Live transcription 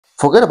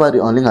Forget about the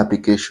Unlinked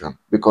application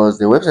because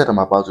the website I'm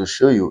about to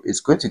show you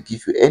is going to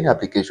give you any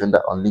application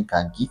that Unlinked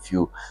can give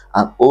you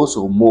and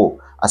also more.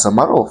 As a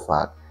matter of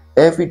fact,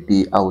 every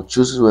day I will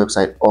choose this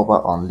website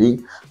over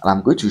Unlinked and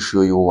I'm going to show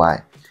you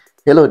why.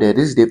 Hello there,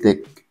 this is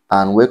DaveTech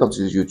and welcome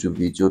to this YouTube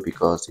video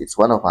because it's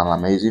one of an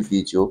amazing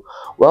video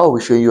where I will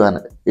show you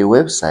a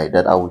website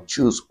that I will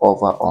choose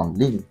over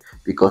Unlinked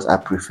because I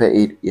prefer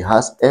it. It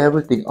has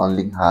everything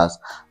Unlinked has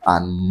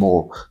and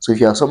more. So if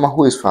you are someone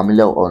who is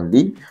familiar with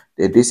Unlinked,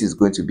 then this is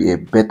going to be a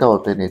better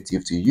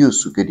alternative to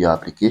use to get your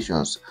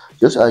applications.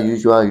 Just as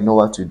usual, you know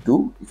what to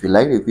do. If you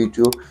like the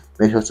video,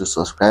 make sure to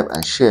subscribe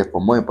and share for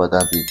more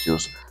important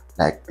videos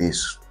like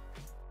this.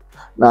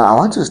 Now, I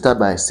want to start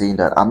by saying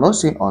that I'm not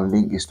saying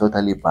Unlinked is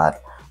totally bad.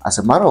 As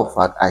a matter of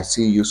fact, I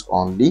still use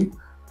Unlinked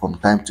from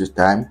time to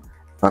time.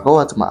 If I go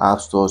out to my app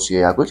stores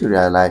here, I'm going to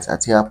realize I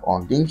still have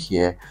Unlinked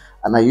here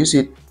and I use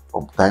it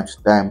from time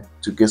to time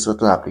to get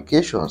certain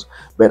applications.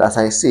 But as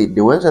I said,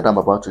 the website I'm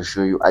about to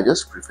show you, I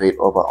just prefer it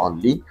over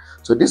Unlinked.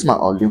 So this is my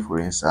Unlinked, for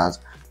instance,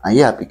 and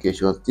here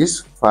applications.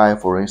 This file,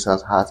 for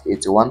instance, has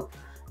 81.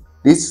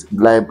 This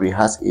library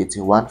has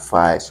 81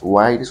 files,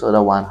 while this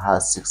other one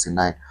has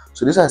 69.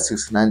 So these are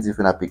 69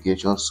 different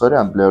applications. Sorry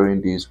I'm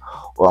blurring this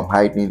or I'm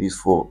hiding this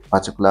for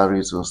particular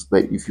reasons,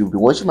 but if you've been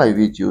watching my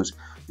videos,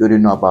 you already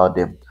know about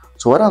them.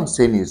 So what I'm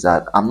saying is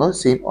that I'm not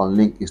saying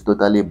Unlinked is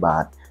totally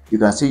bad. You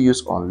can still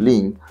use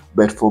Unlinked,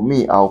 but for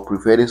me, I'll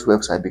prefer this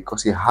website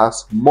because it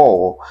has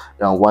more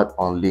than what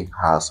Unlinked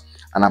has,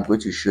 and I'm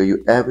going to show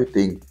you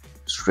everything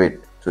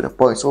straight to the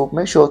point. So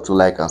make sure to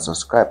like and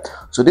subscribe.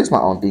 So this is my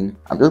Unlinked.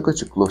 I'm just going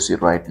to close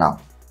it right now.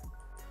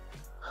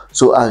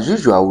 So as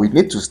usual, we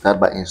need to start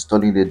by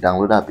installing the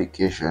download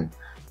application.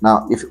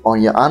 Now, if on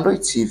your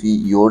Android TV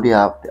you already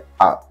have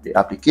the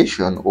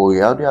application, or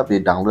you already have the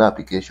download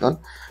application,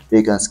 then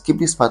you can skip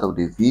this part of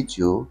the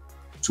video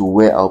to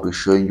where I'll be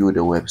showing you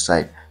the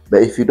website.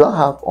 But if you don't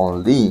have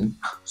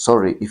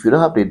if you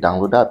don't have the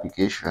download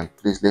application,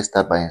 please let's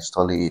start by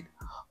installing it.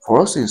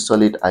 For us to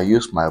install it, I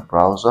use my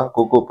browser,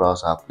 Google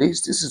browser.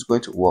 Please, this is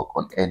going to work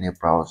on any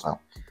browser.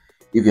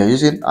 If you're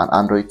using an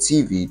Android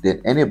TV,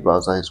 then any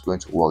browser is going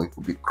to work. It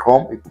could be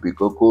Chrome, it could be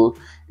Google,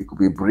 it could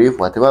be Brave,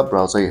 whatever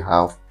browser you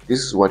have.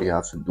 This is what you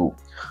have to do.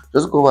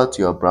 Just go over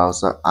to your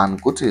browser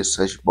and go to the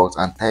search box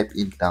and type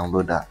in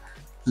downloader.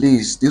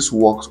 Please, this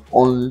works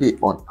only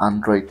on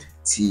Android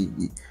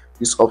TV.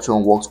 This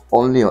option works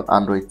only on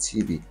Android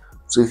TV.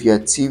 So if your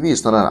TV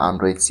is not an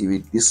Android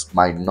TV, this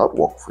might not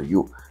work for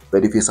you.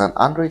 But if it's an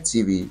Android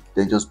TV,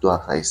 then just do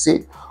as I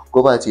said. Go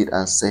over to it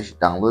and search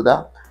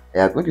downloader.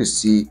 You are going to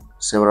see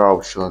several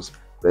options,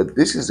 but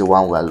this is the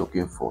one we are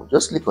looking for.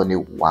 Just click on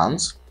it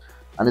once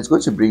and it's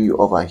going to bring you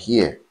over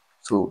here.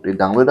 So the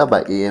downloader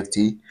by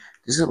AFT,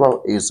 this is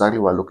what exactly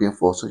we're looking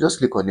for. So just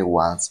click on it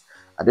once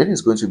and then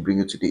it's going to bring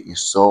you to the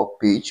install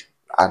page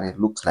and it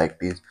looks like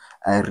this.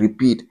 I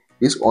repeat,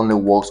 this only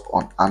works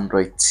on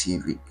Android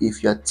TV.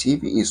 If your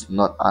TV is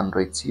not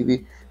Android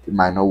TV, it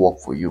might not work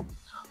for you.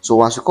 So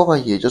once you cover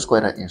here, just go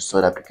ahead and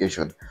install the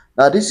application.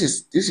 Now this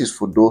is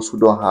for those who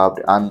don't have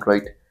the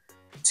Android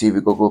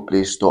TV Google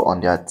Play Store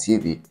on their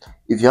TV.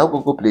 If you have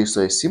Google Play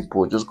Store, it's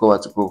simple. Just go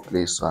over to Google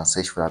Play Store and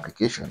search for the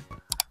application.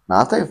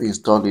 Now after you've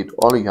installed it,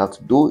 all you have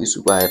to do is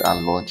to go ahead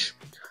and launch.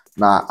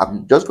 Now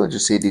I'm just going to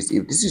say this: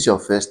 if this is your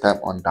first time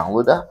on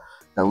downloader,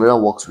 downloader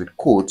works with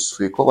codes.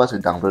 So you go over to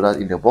downloader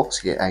in the box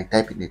here and you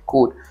type in the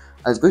code,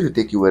 and it's going to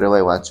take you wherever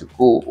you want to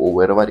go or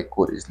wherever the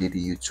code is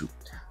leading you to.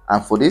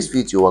 And for this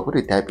video, we're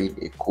going to type in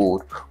a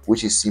code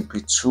which is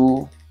simply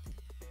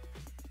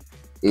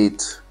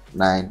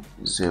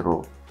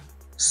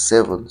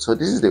 28907. So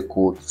this is the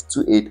code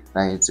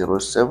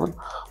 28907.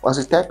 Once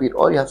you type it,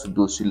 all you have to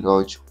do is to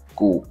launch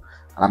Go.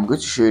 And I'm going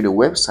to show you the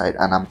website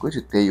and I'm going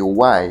to tell you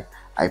why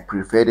I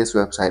prefer this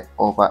website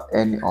over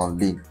any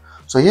Unlinked.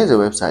 So here's the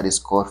website. It's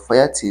called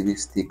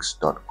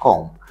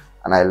firetvsticks.com,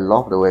 and I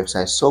love the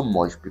website so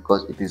much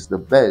because it is the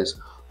best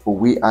for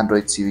we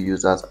Android TV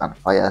users and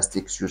Fire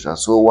Sticks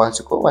users. So once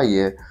you go over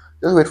here,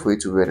 just wait for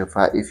it to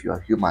verify if you are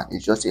human.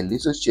 It's just a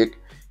little check.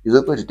 It's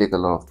not going to take a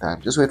lot of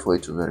time. Just wait for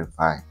it to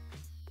verify.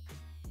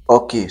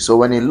 Okay, so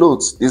when it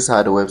loads, this is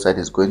how the website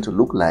is going to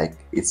look like.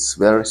 It's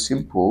very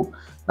simple.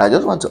 Now I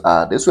just want to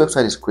add, this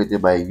website is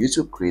created by a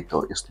YouTube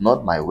creator. It's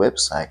not my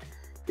website.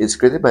 It's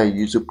created by a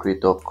YouTube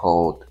creator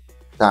called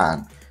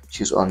Dan.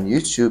 She's on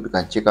YouTube. You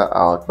can check her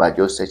out by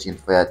just searching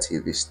Fire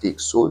TV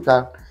Sticks. So you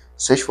can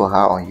search for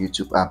her on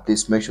YouTube and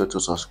please make sure to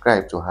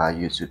subscribe to her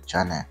YouTube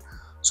channel.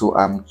 So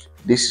I'm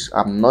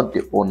not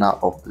the owner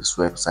of this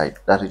website.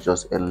 That is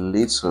just a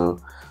little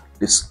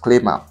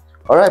disclaimer.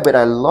 Alright, but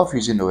I love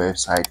using the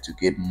website to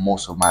get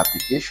most of my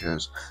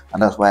applications,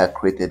 and that's why I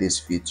created this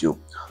video.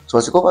 So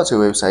as you go over to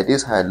the website,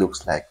 this is how it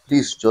looks like.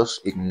 Please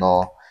just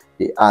ignore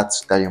the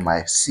ads that you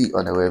might see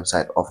on the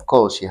website. Of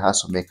course, she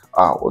has to make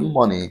her own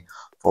money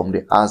from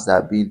the ads that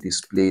are being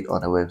displayed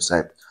on the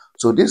website.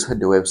 So this is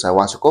the website.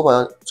 Once you go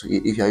over to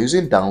it, if you're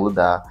using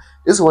downloader,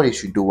 this is what you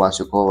should do once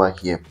you go over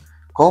here.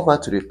 Come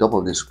back to the top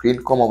of the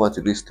screen, come over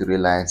to these three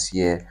lines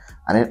here,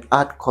 and then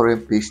add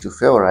current page to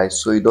favorite,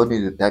 so you don't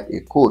need to type a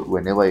code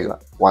whenever you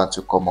want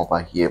to come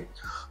over here.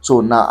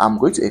 So now I'm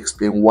going to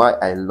explain why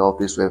I love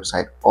this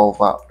website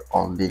over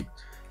Unlinked.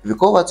 If you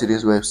come over to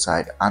this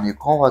website and you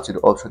come over to the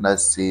option that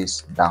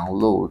says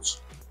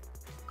downloads,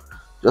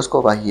 just go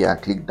over here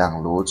and click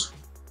downloads.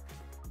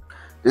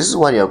 This is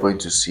what you're going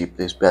to see.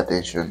 Please pay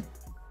attention.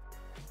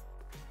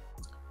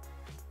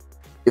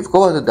 If you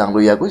go over to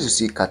download, you're going to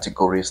see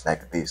categories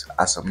like this.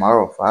 As a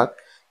matter of fact,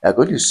 you're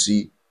going to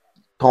see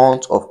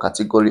tons of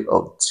category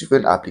of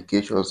different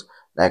applications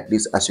like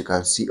this, as you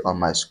can see on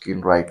my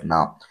screen right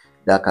now.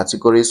 There are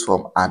categories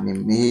from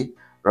anime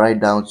right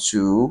down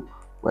to,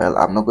 well,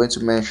 I'm not going to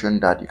mention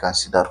that, you can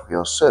see that for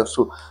yourself.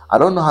 So I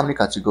don't know how many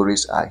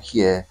categories are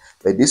here,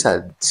 but these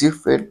are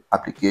different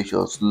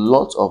applications,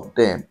 lots of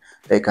them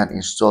that you can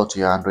install to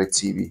your Android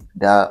TV.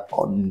 There are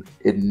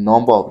a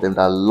number of them,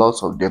 there are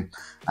lots of them,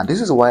 and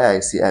this is why I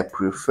say I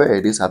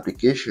prefer this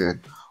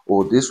application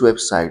or this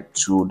website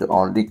to the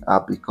Unlinked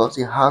app, because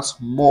it has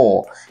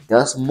more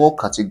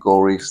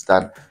categories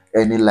than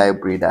any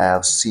library that I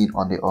have seen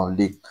on the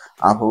Unlinked.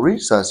 And for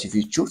instance, if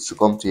you choose to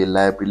come to a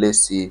library,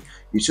 let's say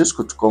you choose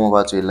to come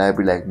over to a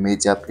library like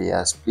media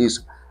players,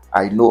 please,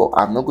 I know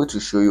I'm not going to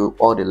show you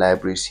all the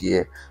libraries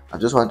here. I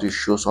just want to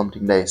show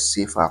something that is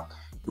safer.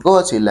 You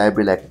go to a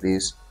library like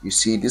this, you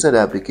see these are the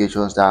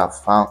applications that are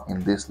found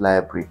in this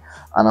library,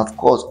 and of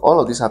course all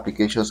of these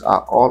applications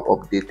are all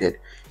updated.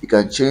 You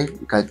can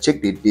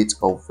check the dates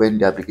of when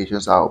the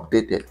applications are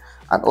updated.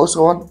 And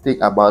also, one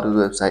thing about the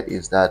website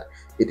is that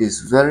it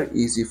is very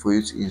easy for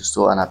you to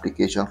install an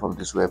application from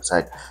this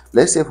website.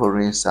 Let's say for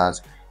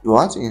instance you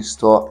want to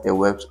install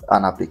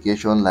an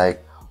application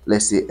like,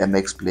 let's say,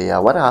 MX Player.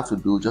 What I have to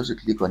do, just to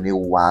click on it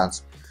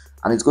once,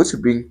 and it's going to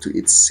bring to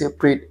its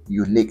separate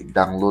unique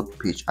download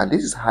page, and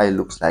this is how it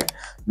looks like.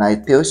 Now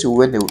it tells you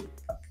when the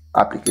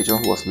application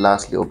was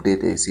lastly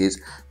updated. It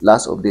says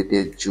last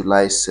updated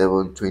July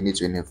 7,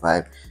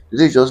 2025.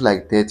 This is just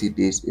like 30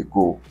 days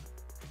ago.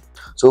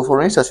 So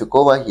for instance, you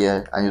go over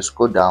here and you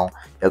scroll down,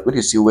 you're going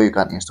to see where you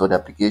can install the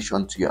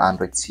application to your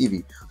Android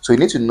TV. So you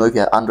need to know if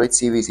your Android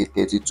TV is a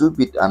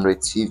 32-bit Android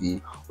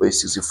TV or a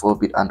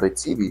 64-bit Android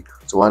TV.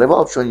 So whatever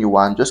option you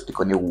want, just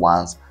click on it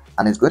once,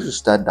 and it's going to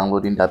start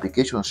downloading the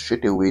application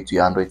straight away to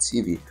your Android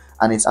TV.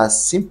 And it's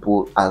as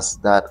simple as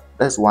that.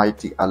 That's one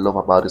thing I love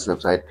about this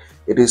website.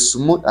 It is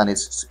smooth and it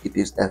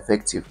is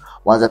effective.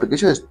 Once the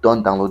application is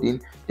done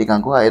downloading, they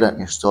can go ahead and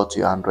install to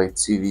your Android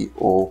TV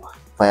or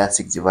Fire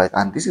Stick device,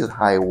 and this is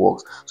how it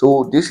works.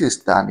 So this is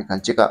Stan. You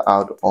can check her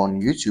out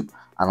on YouTube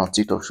and on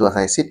TikTok. So as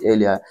I said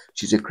earlier,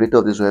 she's a creator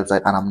of this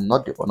website and I'm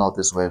not the owner of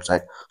this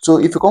website. So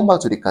if you come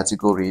back to the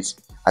categories,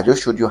 I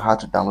just showed you how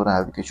to download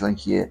an application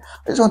here.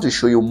 I just want to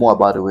show you more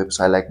about the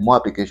website, like more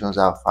applications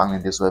are found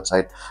in this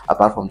website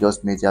apart from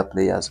just media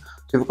players.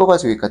 So if you go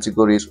back to the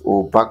categories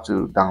or back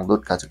to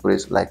download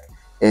categories like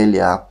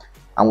earlier,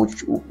 and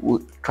we'll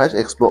try to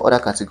explore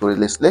other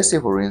categories. Let's say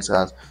for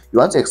instance you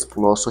want to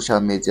explore social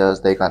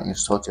medias that you can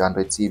install to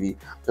Android TV.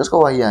 Just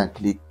go over here and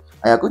click,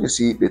 and you're going to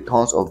see the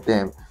tons of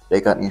them that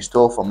you can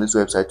install from this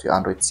website to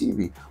Android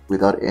TV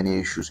without any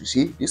issues. You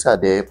see, these are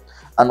there,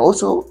 and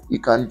also you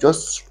can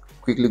just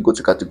quickly go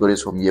to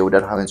categories from here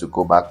without having to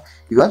go back.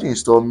 If you want to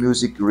install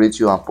music,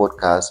 radio, and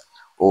podcast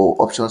or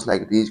options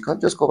like this, you can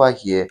just go over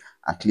here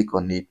and click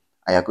on it,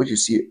 and you're going to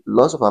see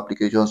lots of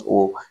applications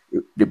or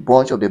the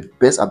bunch of the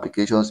best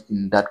applications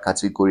in that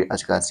category.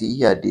 As you can see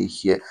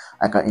here,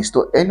 I can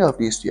install any of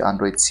these to your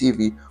Android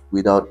TV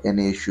without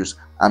any issues,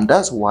 and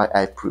that's why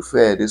I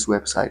prefer this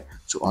website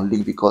to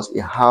Unlinked, because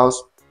it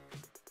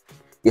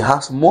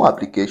has more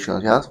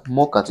applications, it has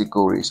more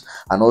categories,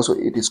 and also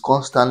it is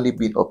constantly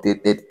being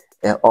updated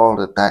all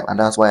the time, and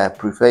that's why I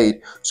prefer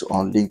it to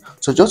Unlinked.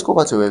 So just go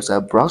over to the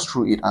website, browse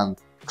through it, and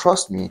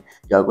trust me,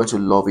 you are going to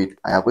love it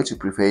and you're going to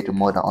prefer it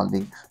more than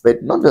Unlinked.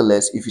 But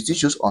nonetheless, if you still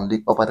choose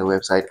Unlinked over the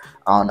website,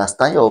 I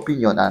understand your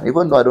opinion, and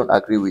even though I don't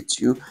agree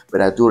with you, but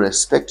I do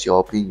respect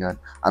your opinion.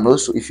 And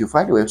also, if you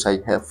find the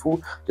website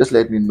helpful, just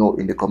let me know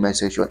in the comment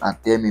section and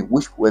tell me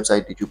which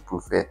website did you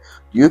prefer.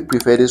 Do you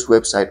prefer this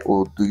website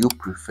or do you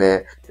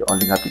prefer the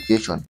Unlinked application?